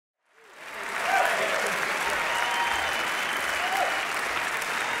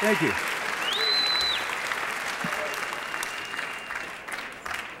Thank you.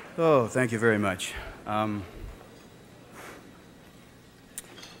 Oh, thank you very much.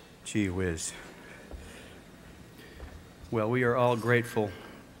 Gee whiz. Well, we are all grateful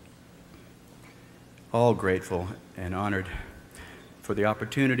and honored for the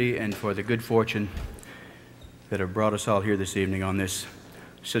opportunity and for the good fortune that have brought us all here this evening on this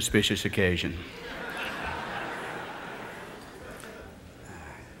suspicious occasion.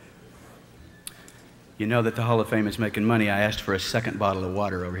 You know that the Hall of Fame is making money. I asked for a second bottle of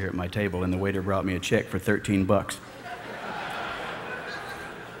water over here at my table, and the waiter brought me a check for 13 bucks.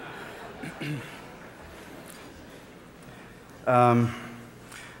 I've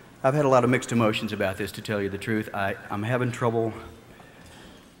had a lot of mixed emotions about this, to tell you the truth. I'm having trouble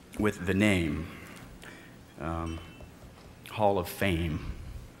with the name, Hall of Fame.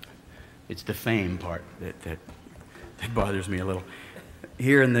 It's the fame part that bothers me a little.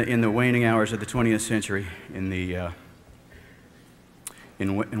 Here in the waning hours of the 20th century, in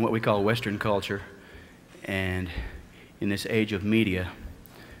what we call Western culture, and in this age of media,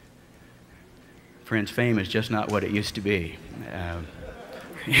 friends, fame is just not what it used to be.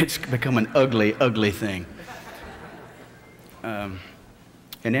 It's become an ugly, ugly thing. And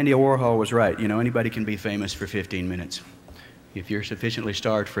Andy Warhol was right. You know, anybody can be famous for 15 minutes. If you're sufficiently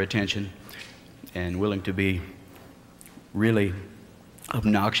starved for attention and willing to be really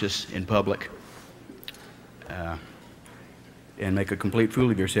obnoxious in public and make a complete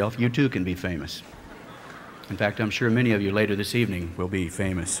fool of yourself, you too can be famous. In fact, I'm sure many of you later this evening will be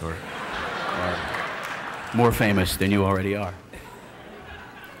famous or more famous than you already are.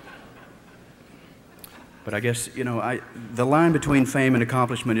 But I guess, you know, the line between fame and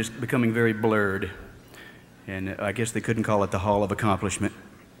accomplishment is becoming very blurred. And I guess they couldn't call it the Hall of Accomplishment.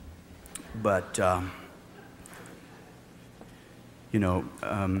 But, you know,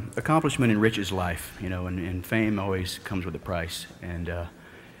 accomplishment enriches life, you know, and fame always comes with a price. And, you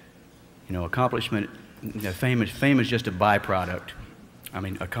know, accomplishment, you know, fame is just a byproduct. I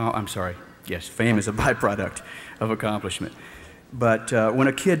mean, I'm sorry. Yes, fame is a byproduct of accomplishment. But when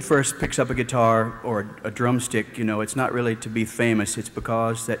a kid first picks up a guitar or a drumstick, you know, it's not really to be famous. It's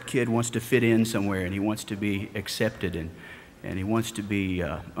because that kid wants to fit in somewhere, and he wants to be accepted, and he wants to be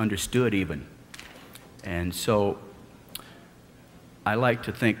understood even. And so I like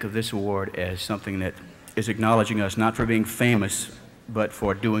to think of this award as something that is acknowledging us not for being famous, but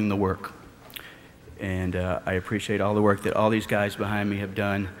for doing the work. And I appreciate all the work that all these guys behind me have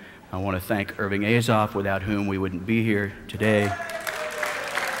done. I want to thank Irving Azoff, without whom we wouldn't be here today. Well,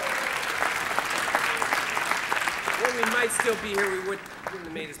 we might still be here. We wouldn't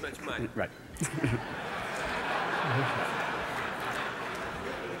have made as much money. Right.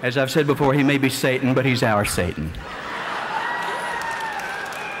 As I've said before, he may be Satan, but he's our Satan.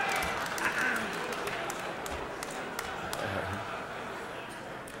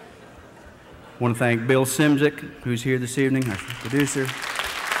 I want to thank Bill Simzik, who's here this evening, our producer.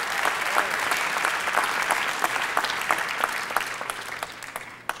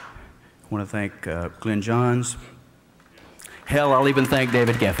 I want to thank Glenn Johns. Hell, I'll even thank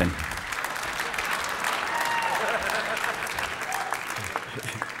David Geffen.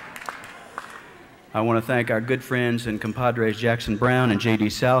 I want to thank our good friends and compadres Jackson Brown and J.D.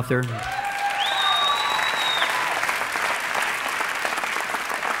 Souther.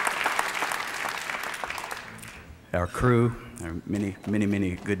 Our crew, our many, many,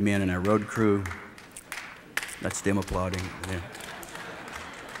 many good men in our road crew. That's them applauding. Yeah.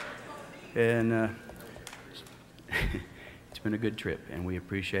 And it's been a good trip, and we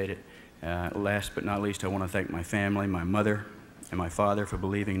appreciate it. Last but not least, I want to thank my family, my mother and my father, for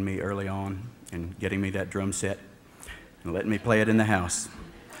believing in me early on and getting me that drum set and letting me play it in the house.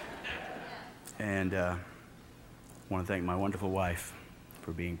 And I want to thank my wonderful wife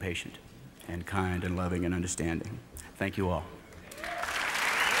for being patient and kind and loving and understanding. Thank you all.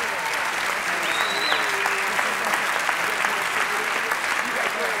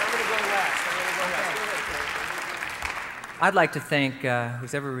 I'd like to thank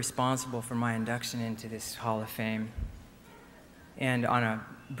who's ever responsible for my induction into this Hall of Fame. And on a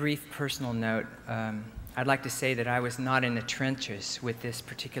brief personal note, I'd like to say that I was not in the trenches with this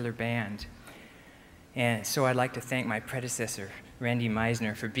particular band. And so I'd like to thank my predecessor, Randy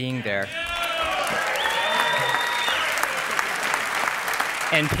Meisner, for being there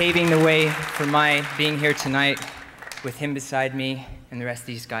and paving the way for my being here tonight with him beside me and the rest of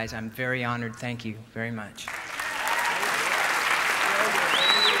these guys. I'm very honored. Thank you very much.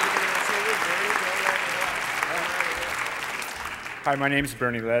 Hi, my name's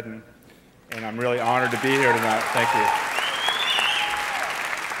Bernie Ledden, and I'm really honored to be here tonight. Thank you.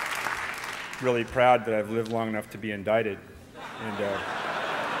 really proud that I've lived long enough to be indicted. And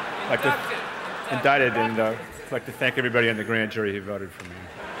indicted, and I'd like to thank everybody on the grand jury who voted for me.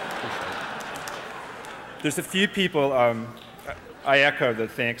 Appreciate it. There's a few people, I echo the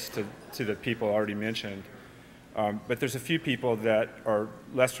thanks to the people already mentioned, but there's a few people that are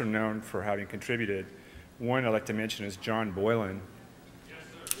lesser known for having contributed. One I'd like to mention is John Boylan.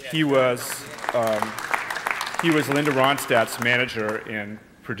 He was Linda Ronstadt's manager and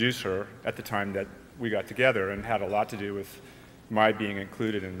producer at the time that we got together, and had a lot to do with my being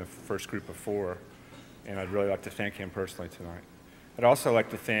included in the first group of 4. And I'd really like to thank him personally tonight. I'd also like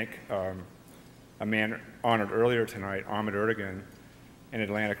to thank a man honored earlier tonight, Ahmet Erdogan, and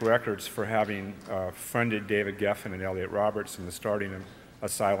Atlantic Records for having funded David Geffen and Elliot Roberts in the starting of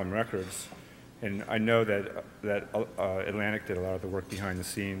Asylum Records. And I know that Atlantic did a lot of the work behind the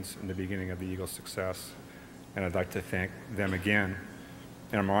scenes in the beginning of the Eagles' success. And I'd like to thank them again.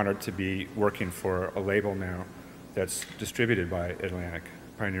 And I'm honored to be working for a label now that's distributed by Atlantic,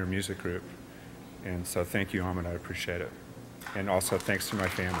 Pioneer Music Group. And so thank you, Ahmet, I appreciate it. And also thanks to my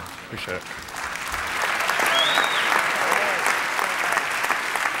family, appreciate it.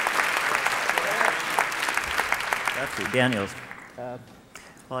 That's for Daniels.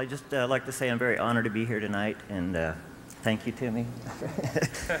 Well, I just like to say I'm very honored to be here tonight, and thank you, Timmy.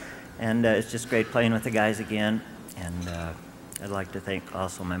 And it's just great playing with the guys again. And I'd like to thank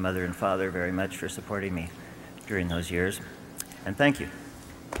also my mother and father very much for supporting me during those years. And thank you.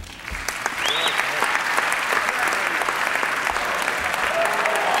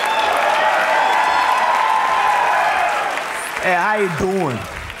 Hey, how you doing?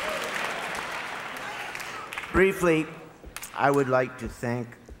 Briefly, I would like to thank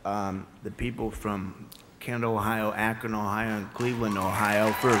the people from Kent, Ohio, Akron, Ohio, and Cleveland,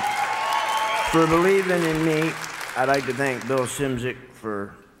 Ohio for believing in me. I'd like to thank Bill Simzik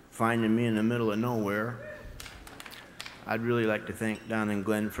for finding me in the middle of nowhere. I'd really like to thank Don and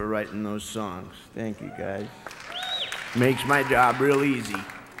Glenn for writing those songs. Thank you, guys. Makes my job real easy.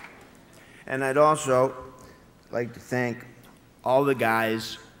 And I'd also like to thank all the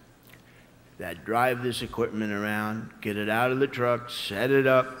guys that drive this equipment around, get it out of the truck, set it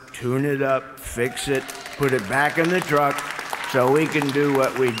up, tune it up, fix it, put it back in the truck so we can do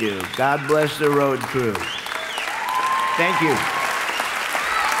what we do. God bless the road crew. Thank you.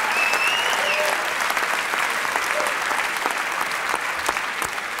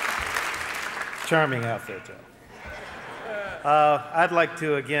 Charming outfit, Joe. I'd like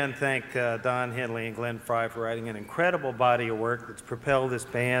to again thank Don Henley and Glenn Fry for writing an incredible body of work that's propelled this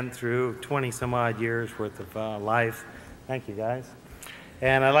band through 20-some-odd years worth of life. Thank you, guys.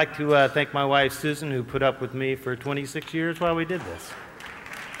 And I'd like to thank my wife, Susan, who put up with me for 26 years while we did this.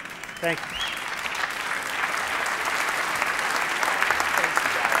 Thank you.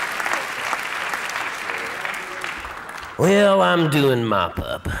 Well, I'm doing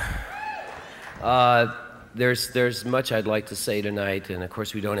mop-up. There's much I'd like to say tonight, and of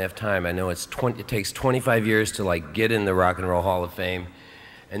course we don't have time. I know it takes 25 years to like get in the Rock and Roll Hall of Fame,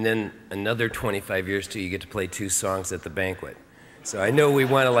 and then another 25 years till you get to play 2 songs at the banquet. So I know we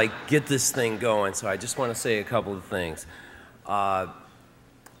want to like get this thing going, so I just want to say a couple of things.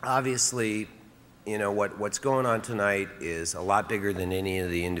 Obviously, you know, what's going on tonight is a lot bigger than any of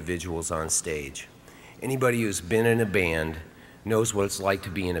the individuals on stage. Anybody who's been in a band knows what it's like to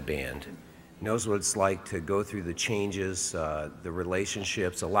be in a band, knows what it's like to go through the changes, the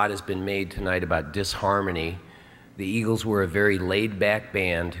relationships. A lot has been made tonight about disharmony. The Eagles were a very laid-back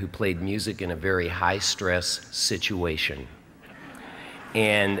band who played music in a very high-stress situation.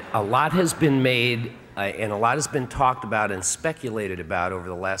 And a lot has been made, and a lot has been talked about and speculated about over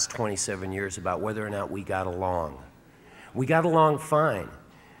the last 27 years about whether or not we got along. We got along fine.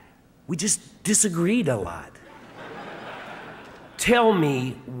 We just disagreed a lot. Tell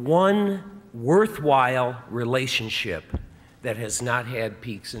me one worthwhile relationship that has not had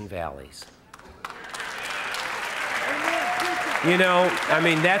peaks and valleys. You know, I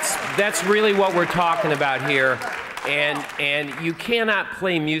mean, that's really what we're talking about here. And you cannot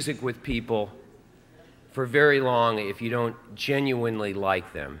play music with people for very long if you don't genuinely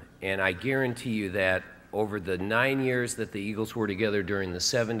like them. And I guarantee you that over the 9 years that the Eagles were together during the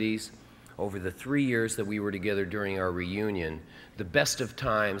 70s, over the 3 years that we were together during our reunion, the best of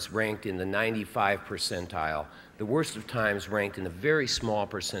times ranked in the 95 percentile, the worst of times ranked in a very small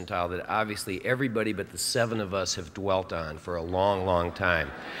percentile that obviously everybody but the 7 of us have dwelt on for a long, long time.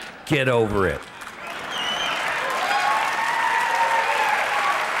 Get over it.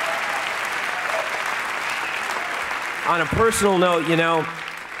 On a personal note, you know,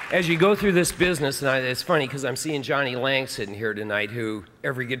 as you go through this business, and it's funny because I'm seeing Johnny Lang sitting here tonight, who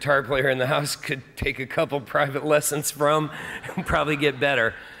every guitar player in the house could take a couple private lessons from and probably get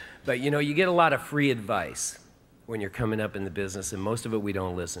better. But you know, you get a lot of free advice when you're coming up in the business, and most of it we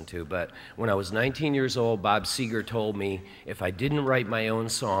don't listen to. But when I was 19 years old, Bob Seger told me if I didn't write my own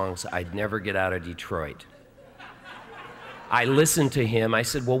songs, I'd never get out of Detroit. I listened to him. I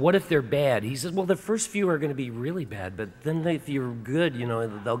said, well, what if they're bad? He said, well, the first few are going to be really bad, but then if you're good, you know,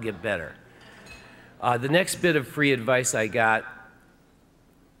 they'll get better. The next bit of free advice I got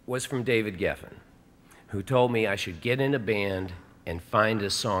was from David Geffen, who told me I should get in a band and find a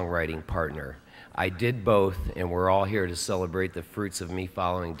songwriting partner. I did both, and we're all here to celebrate the fruits of me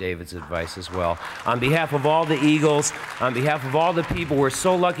following David's advice as well. On behalf of all the Eagles, on behalf of all the people, we're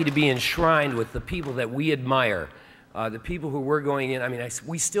so lucky to be enshrined with the people that we admire. The people who we're going in, I mean,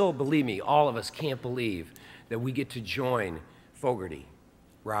 we still, believe me, all of us can't believe that we get to join Fogerty,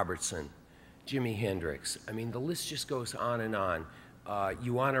 Robertson, Jimi Hendrix. I mean, the list just goes on and on.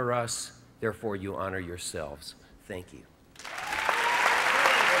 You honor us, therefore you honor yourselves. Thank you.